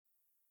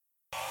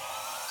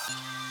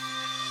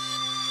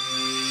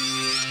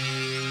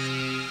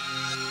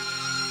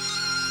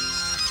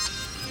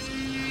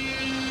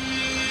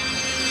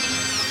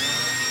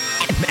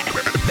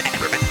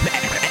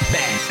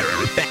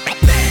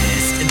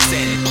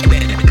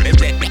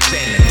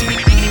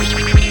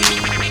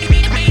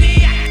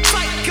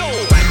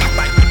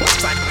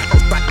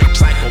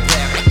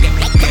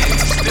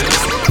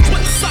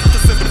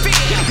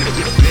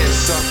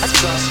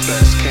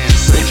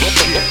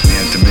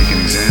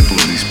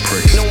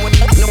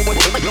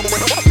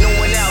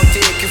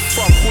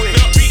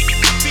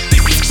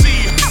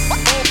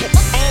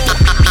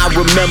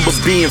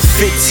being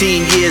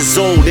 15 years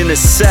old in a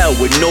cell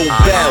with no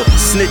bell.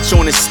 Snitch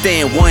on the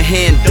stand, one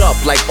hand up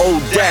like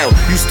Odell.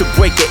 Used to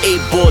break an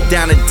 8-ball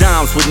down to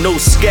dimes with no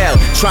scale.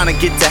 Trying to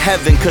get to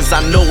heaven cause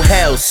I know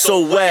hell so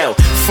well.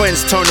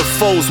 Friends turn to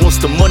foes once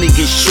the money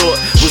gets short.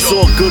 Was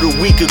all good a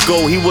week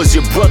ago, he was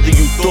your brother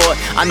you thought.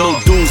 I know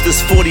dudes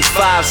that's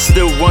 45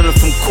 still running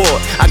from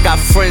court. I got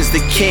friends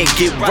that can't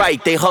get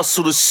right, they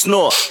hustle to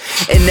snort.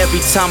 And every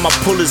time I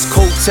pull his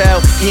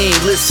coattail, he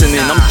ain't listening.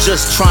 I'm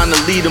just trying to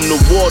lead him to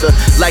water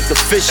like a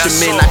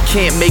fisherman. I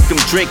can't make him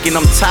drink and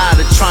I'm tired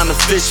of trying to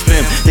fish for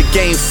him. The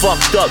game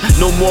fucked up,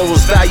 no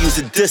morals, values,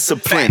 or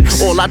discipline.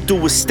 All I do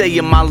is stay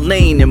in my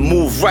lane and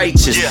move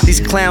righteous.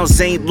 These clowns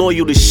ain't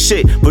loyal to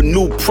shit, but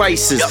new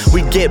prices.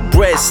 We get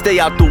bread, stay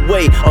out the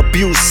way,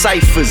 abuse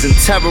ciphers, and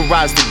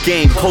terrorize the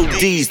game. Code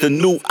D's, the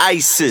new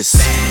ISIS.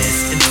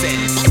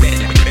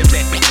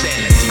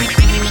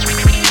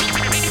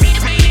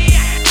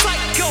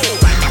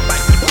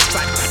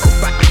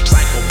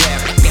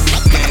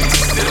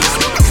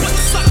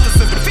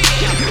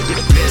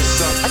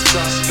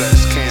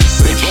 Suspects can't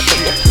say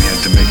shit. We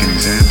have to make an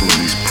example of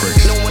these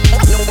pricks. No one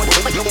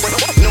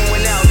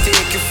out there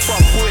can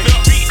fuck with.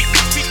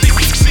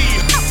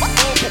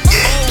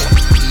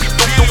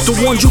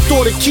 The ones you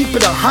thought would keep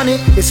it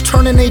 100 is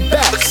turning they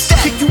backs.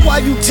 Kick you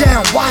while you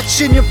down,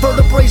 watching your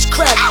vertebrae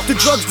crack. The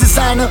drugs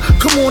designer,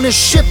 come on a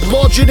ship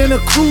larger than a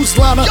cruise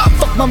liner.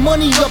 Fuck my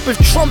money up if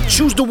Trump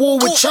choose the war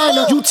with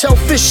China. You tell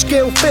fish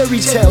scale fairy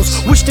tales,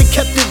 wish they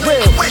kept it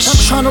real.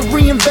 I'm trying to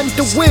reinvent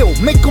the wheel,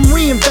 make them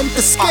reinvent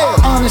the scale.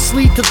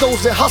 Honestly, to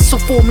those that hustle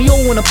for me,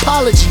 owe an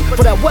apology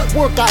for that wet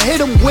work I hit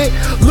them with,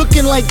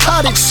 looking like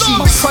cottage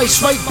cheese.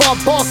 Price right,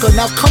 Bob Barker,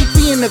 now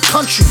comfy in the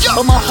country,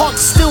 but my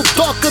heart's still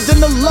darker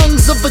than the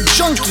lungs of a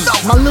junkie.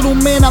 My little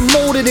man I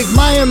molded,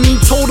 admire me,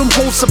 told him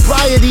hold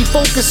sobriety,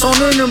 focus on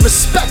earning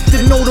respect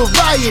and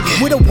notoriety.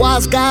 With a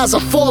wise guy as a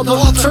father,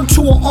 turned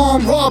to an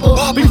armed robber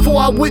before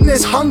I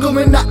witnessed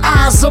hunger in the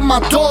eyes of my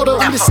daughter.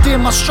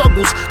 Understand my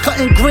struggles,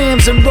 cutting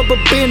grams and rubber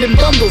banding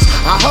bundles.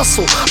 I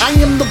hustle, I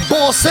am the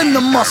boss and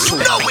the muscle.